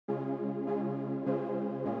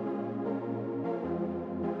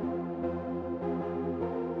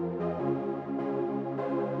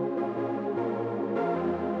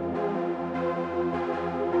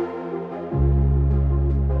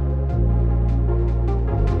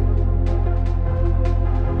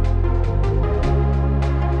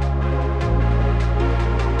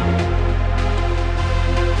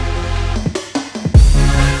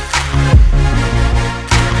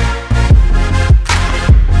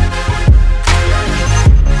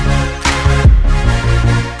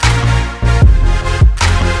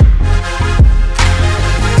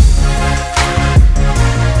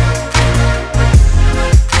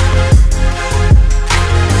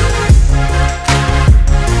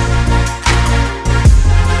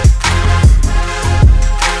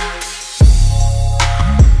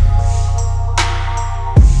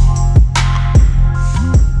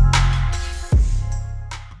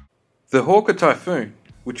The Hawker Typhoon,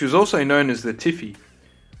 which was also known as the Tiffy,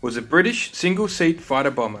 was a British single-seat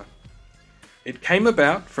fighter bomber. It came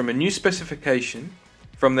about from a new specification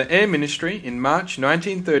from the Air Ministry in March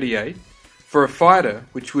 1938 for a fighter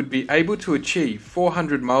which would be able to achieve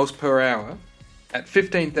 400 miles per hour at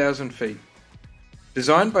 15,000 feet.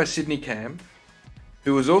 Designed by Sidney Cam,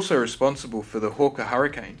 who was also responsible for the Hawker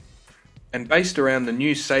Hurricane, and based around the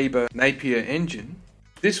new Sabre Napier engine,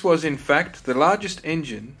 this was in fact the largest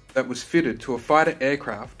engine that was fitted to a fighter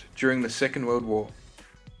aircraft during the Second World War.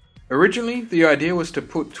 Originally, the idea was to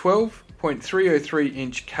put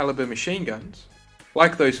 12.303-inch caliber machine guns,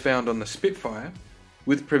 like those found on the Spitfire,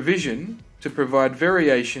 with provision to provide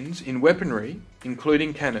variations in weaponry,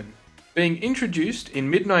 including cannon. Being introduced in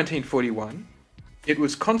mid-1941, it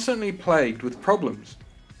was constantly plagued with problems,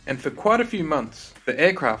 and for quite a few months, the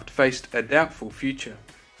aircraft faced a doubtful future.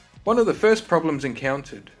 One of the first problems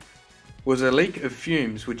encountered was a leak of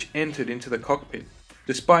fumes which entered into the cockpit.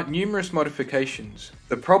 Despite numerous modifications,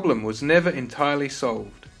 the problem was never entirely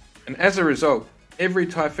solved, and as a result, every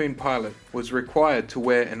Typhoon pilot was required to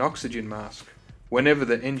wear an oxygen mask whenever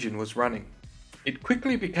the engine was running. It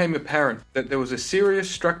quickly became apparent that there was a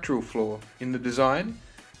serious structural flaw in the design,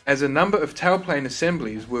 as a number of tailplane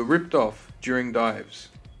assemblies were ripped off during dives,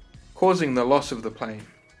 causing the loss of the plane.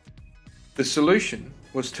 The solution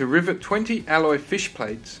was to rivet 20 alloy fish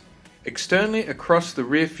plates externally across the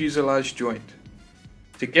rear fuselage joint,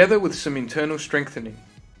 together with some internal strengthening.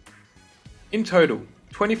 In total,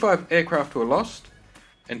 25 aircraft were lost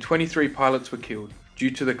and 23 pilots were killed due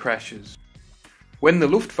to the crashes. When the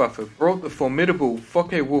Luftwaffe brought the formidable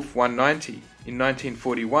Focke-Wulf 190 in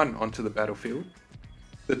 1941 onto the battlefield,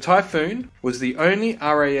 the Typhoon was the only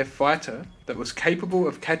RAF fighter that was capable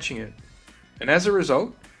of catching it, and as a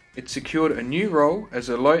result, it secured a new role as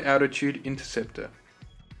a low-altitude interceptor.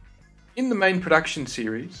 In the main production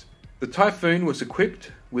series, the Typhoon was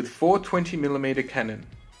equipped with 4 20mm cannon.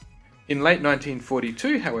 In late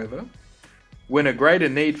 1942, however, when a greater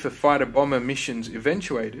need for fighter-bomber missions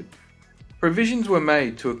eventuated, provisions were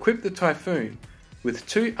made to equip the Typhoon with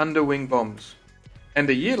 2 underwing bombs, and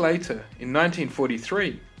a year later, in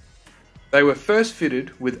 1943, they were first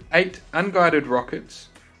fitted with 8 unguided rockets,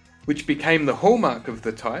 which became the hallmark of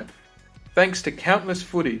the type, thanks to countless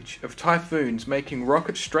footage of Typhoons making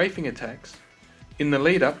rocket strafing attacks in the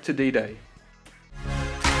lead up to D-Day.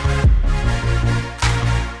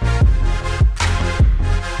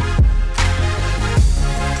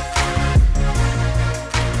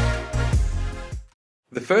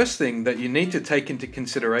 The first thing that you need to take into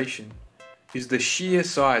consideration is the sheer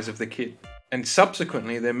size of the kit, and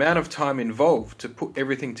subsequently the amount of time involved to put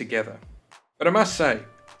everything together. But I must say,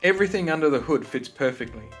 everything under the hood fits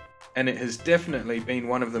perfectly, and it has definitely been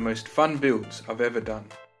one of the most fun builds I've ever done.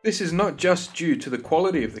 This is not just due to the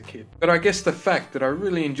quality of the kit, but I guess the fact that I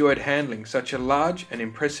really enjoyed handling such a large and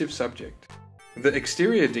impressive subject. The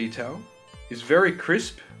exterior detail is very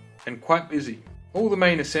crisp and quite busy. All the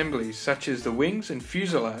main assemblies, such as the wings and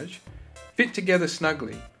fuselage, fit together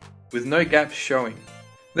snugly, with no gaps showing.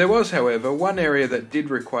 There was, however, one area that did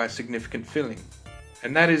require significant filling,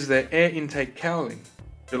 and that is the air intake cowling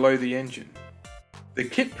below the engine. The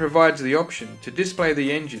kit provides the option to display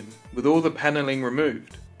the engine with all the panelling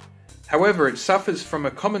removed. However, it suffers from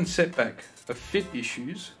a common setback of fit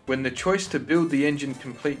issues when the choice to build the engine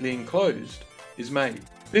completely enclosed is made.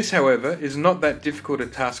 This, however, is not that difficult a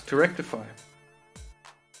task to rectify.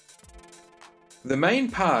 The main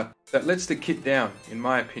part that lets the kit down, in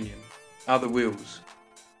my opinion, are the wheels.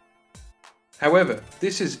 However,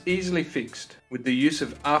 this is easily fixed with the use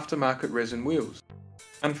of aftermarket resin wheels.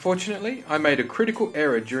 Unfortunately, I made a critical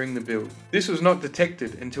error during the build. This was not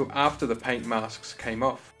detected until after the paint masks came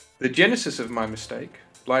off. The genesis of my mistake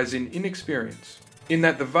lies in inexperience, in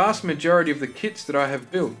that the vast majority of the kits that I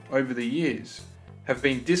have built over the years have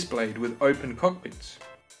been displayed with open cockpits.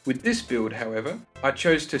 With this build, however, I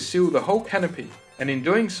chose to seal the whole canopy, and in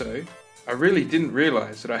doing so, I really didn't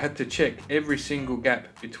realise that I had to check every single gap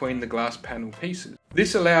between the glass panel pieces.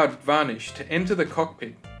 This allowed varnish to enter the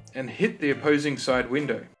cockpit and hit the opposing side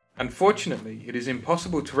window. Unfortunately, it is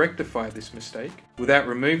impossible to rectify this mistake without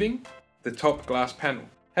removing the top glass panel.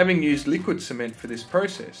 Having used liquid cement for this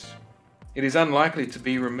process, it is unlikely to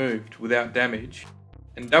be removed without damage,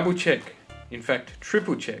 and double check, in fact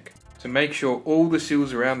triple check, to make sure all the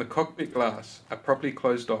seals around the cockpit glass are properly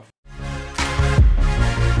closed off.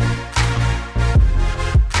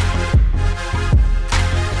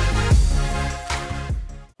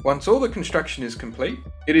 Once all the construction is complete,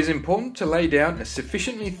 it is important to lay down a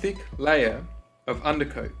sufficiently thick layer of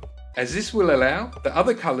undercoat, as this will allow the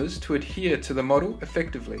other colours to adhere to the model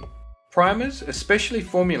effectively. Primers are specially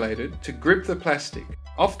formulated to grip the plastic,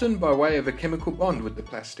 often by way of a chemical bond with the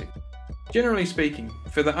plastic. Generally speaking,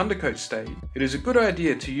 for the undercoat stage, it is a good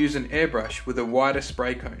idea to use an airbrush with a wider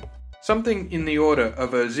spray cone, something in the order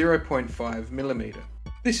of a 0.5mm.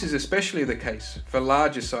 This is especially the case for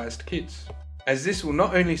larger sized kits, as this will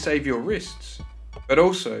not only save your wrists, but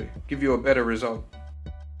also give you a better result.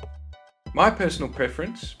 My personal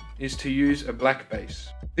preference is to use a black base.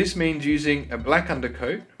 This means using a black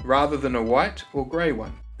undercoat rather than a white or grey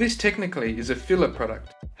one. This technically is a filler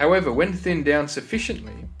product. However, when thinned down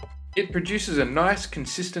sufficiently, it produces a nice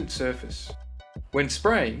consistent surface. When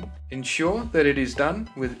spraying, ensure that it is done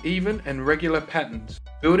with even and regular patterns,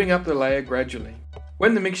 building up the layer gradually.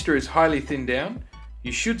 When the mixture is highly thinned down,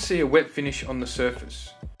 you should see a wet finish on the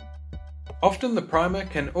surface. Often the primer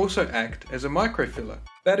can also act as a microfiller,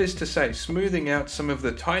 that is to say, smoothing out some of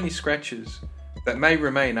the tiny scratches that may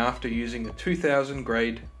remain after using a 2000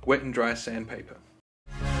 grade wet and dry sandpaper.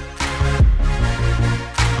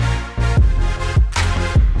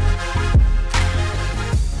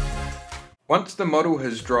 Once the model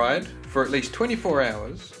has dried for at least 24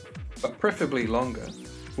 hours, but preferably longer,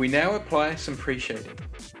 we now apply some pre-shading.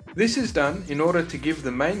 This is done in order to give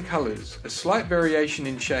the main colours a slight variation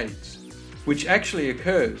in shades, which actually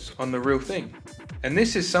occurs on the real thing, and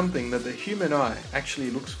this is something that the human eye actually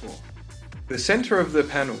looks for. The centre of the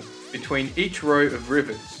panel, between each row of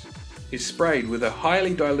rivets, is sprayed with a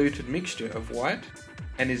highly diluted mixture of white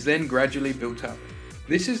and is then gradually built up.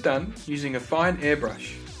 This is done using a fine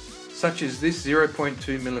airbrush, such as this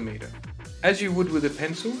 0.2mm. As you would with a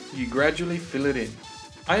pencil, you gradually fill it in.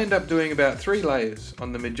 I end up doing about 3 layers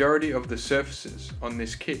on the majority of the surfaces on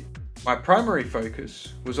this kit. My primary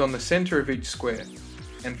focus was on the centre of each square,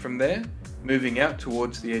 and from there, moving out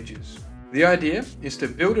towards the edges. The idea is to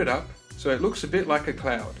build it up so it looks a bit like a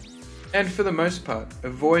cloud, and for the most part,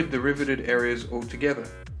 avoid the riveted areas altogether.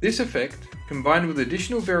 This effect, combined with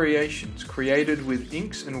additional variations created with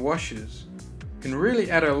inks and washes, can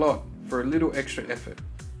really add a lot for a little extra effort.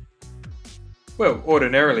 Well,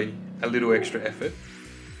 ordinarily a little extra effort,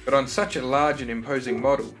 but on such a large and imposing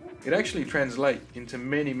model, it actually translates into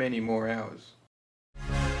many more hours.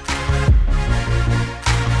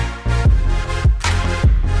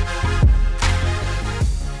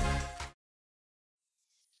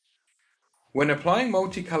 When applying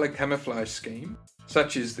multicolour camouflage scheme,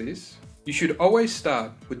 such as this, you should always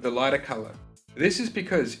start with the lighter colour. This is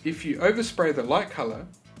because if you overspray the light colour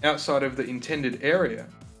outside of the intended area,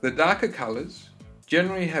 the darker colours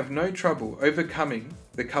generally have no trouble overcoming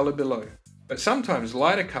the colour below. But sometimes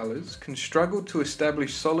lighter colours can struggle to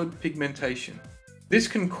establish solid pigmentation. This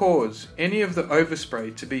can cause any of the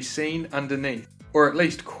overspray to be seen underneath, or at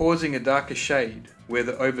least causing a darker shade where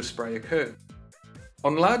the overspray occurred.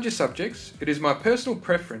 On larger subjects, it is my personal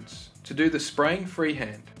preference to do the spraying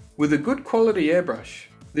freehand. With a good quality airbrush,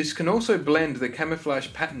 this can also blend the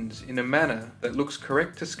camouflage patterns in a manner that looks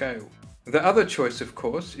correct to scale. The other choice, of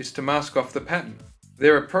course, is to mask off the pattern.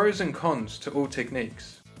 There are pros and cons to all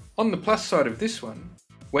techniques. On the plus side of this one,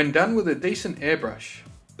 when done with a decent airbrush,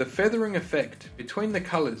 the feathering effect between the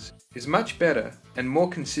colours is much better and more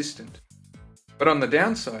consistent. But on the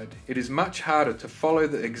downside, it is much harder to follow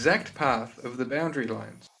the exact path of the boundary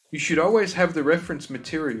lines. You should always have the reference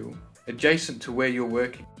material adjacent to where you're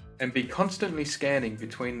working, and be constantly scanning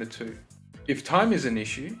between the two. If time is an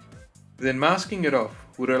issue, then masking it off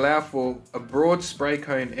would allow for a broad spray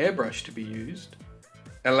cone airbrush to be used,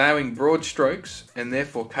 allowing broad strokes and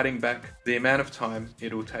therefore cutting back the amount of time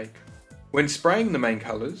it will take. When spraying the main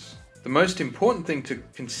colours, the most important thing to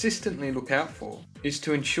consistently look out for is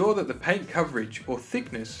to ensure that the paint coverage or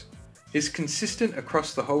thickness is consistent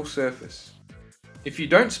across the whole surface. If you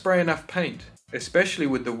don't spray enough paint, especially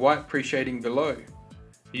with the white pre-shading below,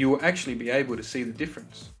 you will actually be able to see the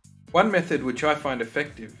difference. One method which I find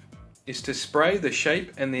effective is to spray the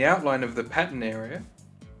shape and the outline of the pattern area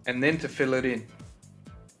and then to fill it in.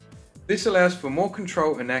 This allows for more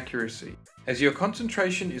control and accuracy, as your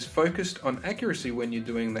concentration is focused on accuracy when you're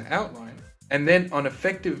doing the outline, and then on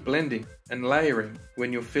effective blending and layering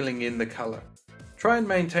when you're filling in the colour. Try and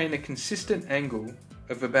maintain a consistent angle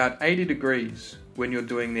of about 80 degrees when you're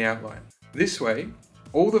doing the outline. This way,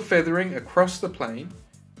 all the feathering across the plane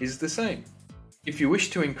is the same. If you wish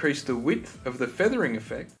to increase the width of the feathering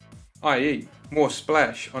effect, i.e. more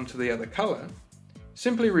splash onto the other colour,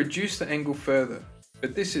 simply reduce the angle further,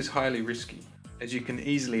 but this is highly risky, as you can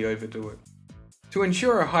easily overdo it. To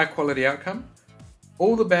ensure a high quality outcome,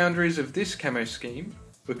 all the boundaries of this camo scheme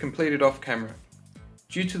were completed off camera,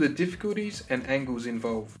 due to the difficulties and angles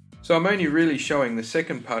involved. So I'm only really showing the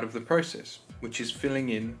second part of the process, which is filling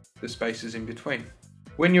in the spaces in between.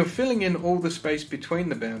 When you're filling in all the space between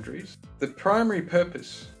the boundaries, the primary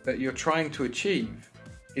purpose that you're trying to achieve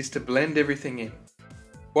is to blend everything in,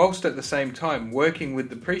 whilst at the same time working with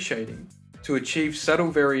the pre-shading to achieve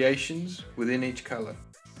subtle variations within each colour.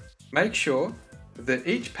 Make sure that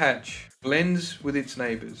each patch blends with its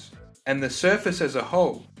neighbours, and the surface as a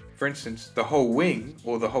whole, for instance the whole wing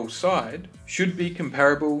or the whole side, should be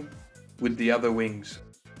comparable with the other wings.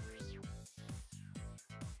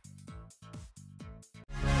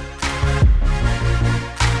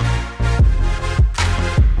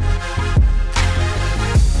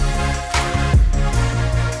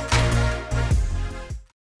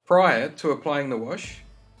 Prior to applying the wash,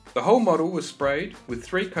 the whole model was sprayed with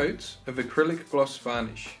 3 coats of acrylic gloss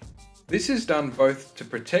varnish. This is done both to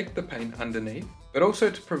protect the paint underneath, but also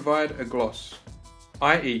to provide a gloss,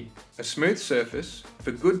 i.e. a smooth surface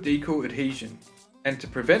for good decal adhesion, and to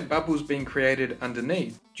prevent bubbles being created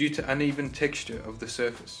underneath due to uneven texture of the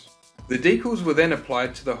surface. The decals were then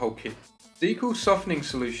applied to the whole kit. Decal softening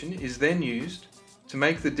solution is then used to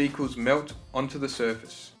make the decals melt onto the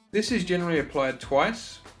surface. This is generally applied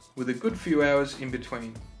twice with a good few hours in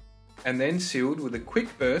between, and then sealed with a quick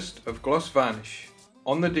burst of gloss varnish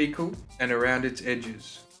on the decal and around its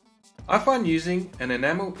edges. I find using an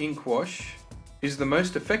enamel ink wash is the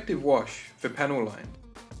most effective wash for panel line,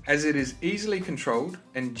 as it is easily controlled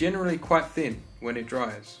and generally quite thin when it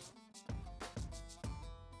dries.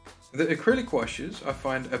 The acrylic washes I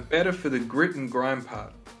find are better for the grit and grime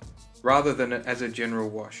part, rather than as a general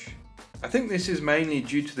wash. I think this is mainly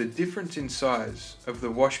due to the difference in size of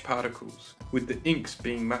the wash particles, with the inks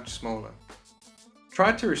being much smaller.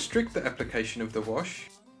 Try to restrict the application of the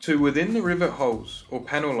wash to within the rivet holes or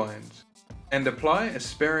panel lines, and apply as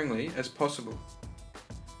sparingly as possible.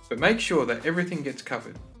 But make sure that everything gets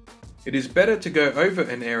covered. It is better to go over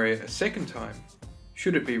an area a second time,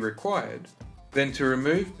 should it be required, than to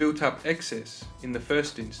remove built-up excess in the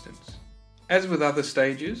first instance. As with other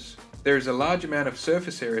stages, there is a large amount of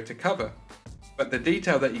surface area to cover, but the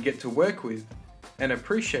detail that you get to work with and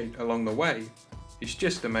appreciate along the way is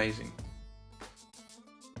just amazing.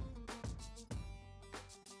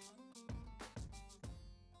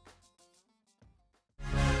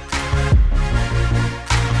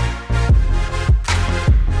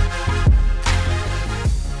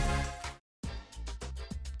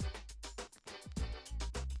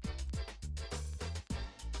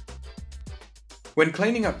 When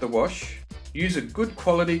cleaning up the wash, use a good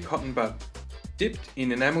quality cotton bud, dipped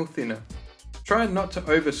in enamel thinner. Try not to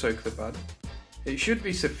over soak the bud. It should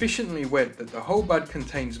be sufficiently wet that the whole bud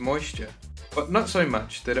contains moisture, but not so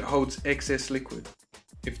much that it holds excess liquid.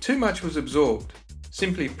 If too much was absorbed,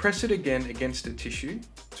 simply press it again against a tissue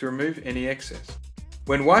to remove any excess.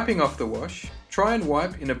 When wiping off the wash, try and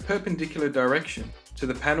wipe in a perpendicular direction to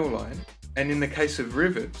the panel line, and in the case of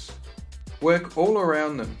rivets, work all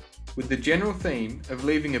around them, with the general theme of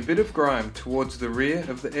leaving a bit of grime towards the rear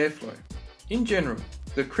of the airflow. In general,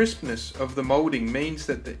 the crispness of the moulding means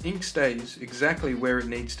that the ink stays exactly where it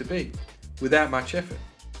needs to be, without much effort,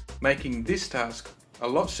 making this task a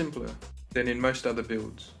lot simpler than in most other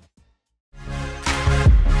builds.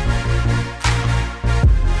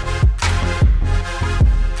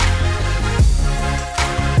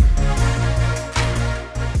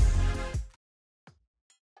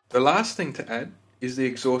 The last thing to add is the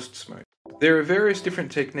exhaust smoke. There are various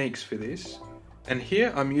different techniques for this, and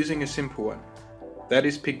here I'm using a simple one, that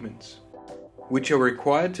is pigments, which are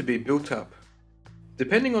required to be built up.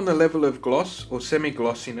 Depending on the level of gloss or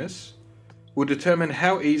semi-glossiness, will determine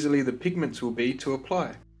how easily the pigments will be to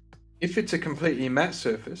apply. If it's a completely matte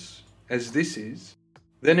surface, as this is,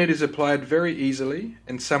 then it is applied very easily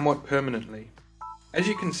and somewhat permanently. As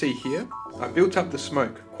you can see here, I built up the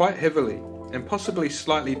smoke quite heavily and possibly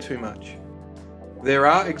slightly too much. There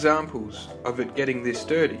are examples of it getting this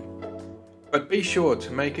dirty, but be sure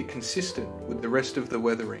to make it consistent with the rest of the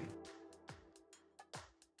weathering.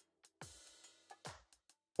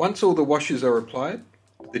 Once all the washes are applied,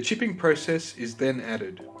 the chipping process is then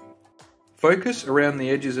added. Focus around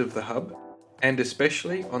the edges of the hub, and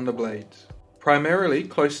especially on the blades, primarily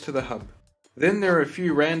close to the hub. Then there are a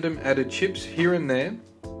few random added chips here and there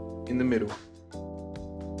in the middle.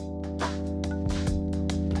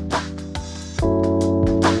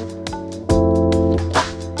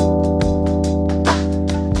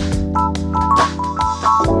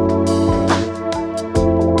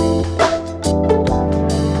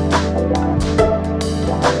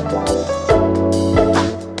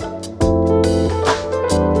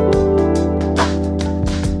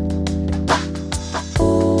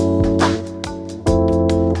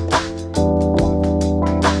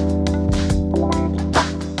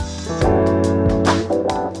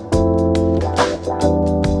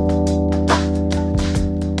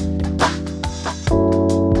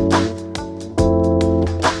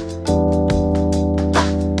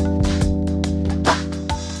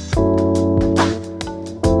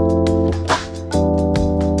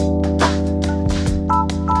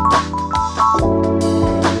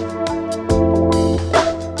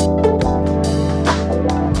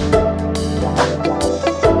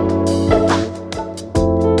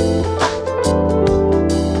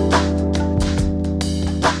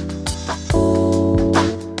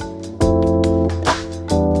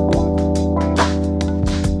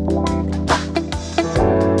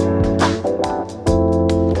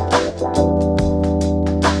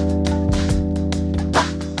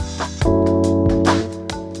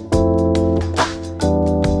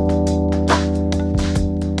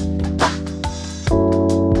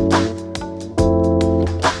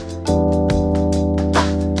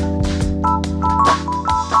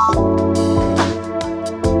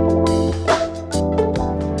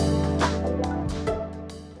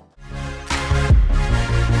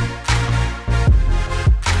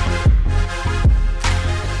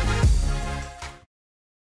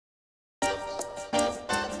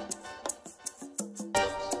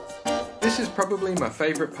 This is probably my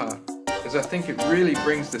favourite part, as I think it really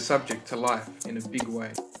brings the subject to life in a big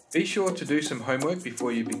way. Be sure to do some homework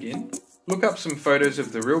before you begin. Look up some photos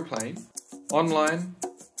of the real plane, online,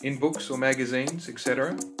 in books or magazines,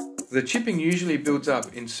 etc. The chipping usually builds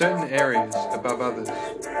up in certain areas above others.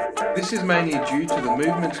 This is mainly due to the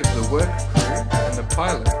movements of the work crew and the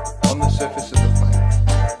pilot on the surface of the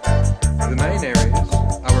plane. The main areas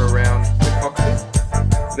are around the cockpit,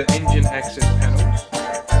 the engine access panels,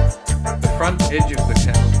 the front edge of the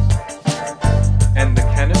cabin, and the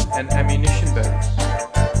cannon and ammunition bays,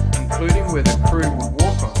 including where the crew would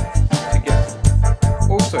walk on to get to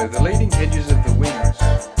them. Also, the leading edges of the wings,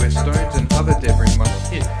 where stones and other debris might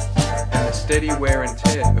hit, and the steady wear and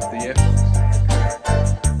tear of the Airfix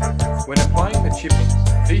occur. When applying the chipping,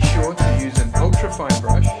 be sure to use an ultra-fine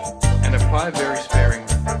brush and apply very sparingly.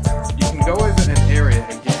 You can go over an area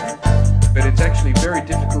again, but it's actually very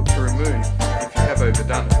difficult to remove if you have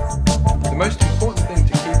overdone it. The most important thing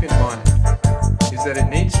to keep in mind is that it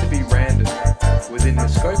needs to be random within the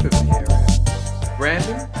scope of the area.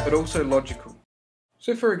 Random, but also logical.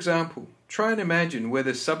 So for example, try and imagine where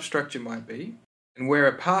the substructure might be and where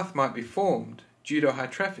a path might be formed due to high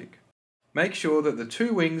traffic. Make sure that the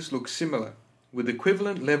two wings look similar, with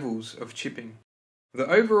equivalent levels of chipping. The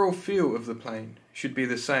overall feel of the plane should be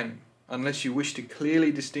the same, unless you wish to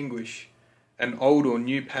clearly distinguish an old or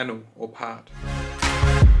new panel or part.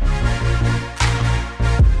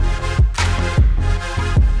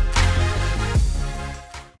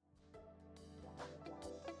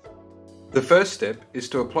 The first step is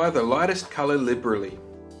to apply the lightest colour liberally,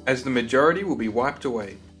 as the majority will be wiped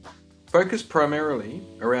away. Focus primarily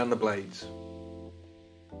around the blades.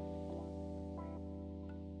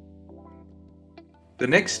 The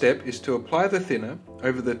next step is to apply the thinner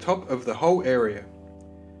over the top of the whole area.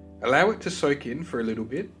 Allow it to soak in for a little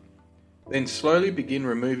bit, then slowly begin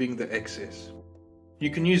removing the excess.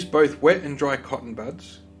 You can use both wet and dry cotton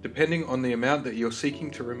buds, depending on the amount that you're seeking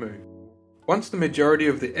to remove. Once the majority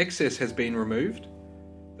of the excess has been removed,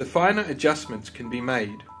 the finer adjustments can be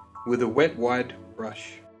made with a wet wide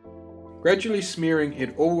brush, gradually smearing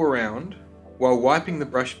it all around while wiping the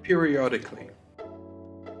brush periodically.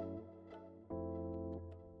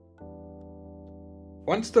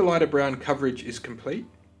 Once the lighter brown coverage is complete,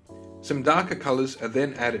 some darker colours are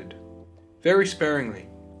then added, very sparingly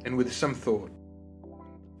and with some thought.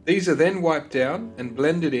 These are then wiped down and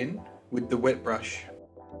blended in with the wet brush.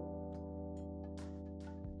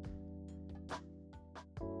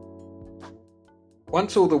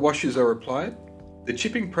 Once all the washes are applied, the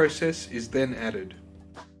chipping process is then added.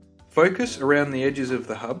 Focus around the edges of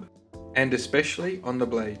the hub, and especially on the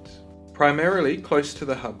blades, primarily close to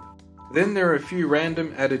the hub. Then there are a few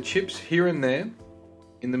random added chips here and there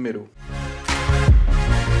in the middle.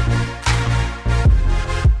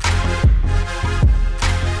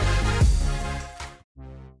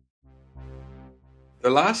 The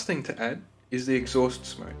last thing to add is the exhaust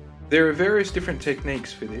smoke. There are various different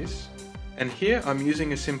techniques for this, and here I'm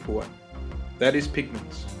using a simple one, that is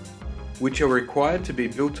pigments, which are required to be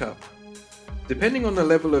built up. Depending on the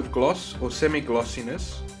level of gloss or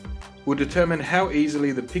semi-glossiness, will determine how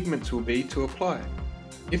easily the pigments will be to apply.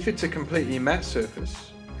 If it's a completely matte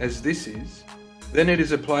surface, as this is, then it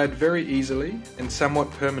is applied very easily and somewhat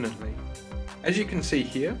permanently. As you can see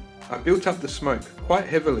here, I built up the smoke quite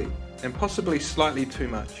heavily and possibly slightly too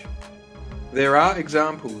much. There are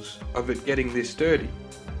examples of it getting this dirty,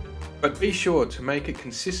 but be sure to make it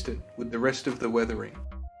consistent with the rest of the weathering.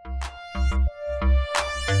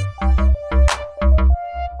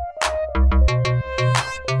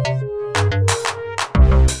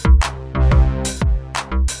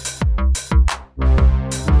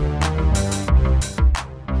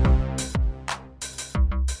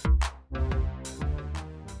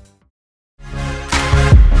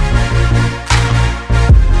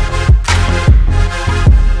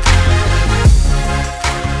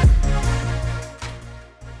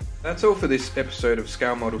 That's all for this episode of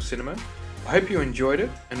Scale Model Cinema. I hope you enjoyed it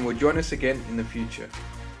and will join us again in the future.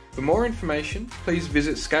 For more information, please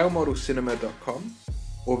visit scalemodelcinema.com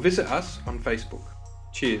or visit us on Facebook.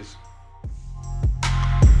 Cheers.